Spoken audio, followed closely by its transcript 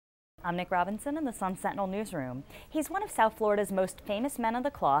I'm Nick Robinson in the Sun Sentinel newsroom. He's one of South Florida's most famous men of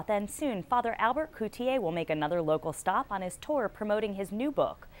the cloth, and soon Father Albert Cutie will make another local stop on his tour promoting his new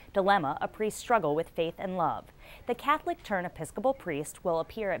book, Dilemma, A Priest's Struggle with Faith and Love. The Catholic-turned-Episcopal priest will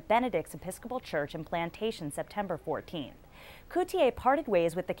appear at Benedict's Episcopal Church in Plantation September 14th. Cutie parted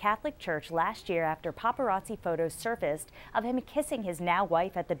ways with the Catholic Church last year after paparazzi photos surfaced of him kissing his now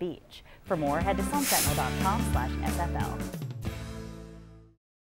wife at the beach. For more, head to sunsentinel.com/SFL.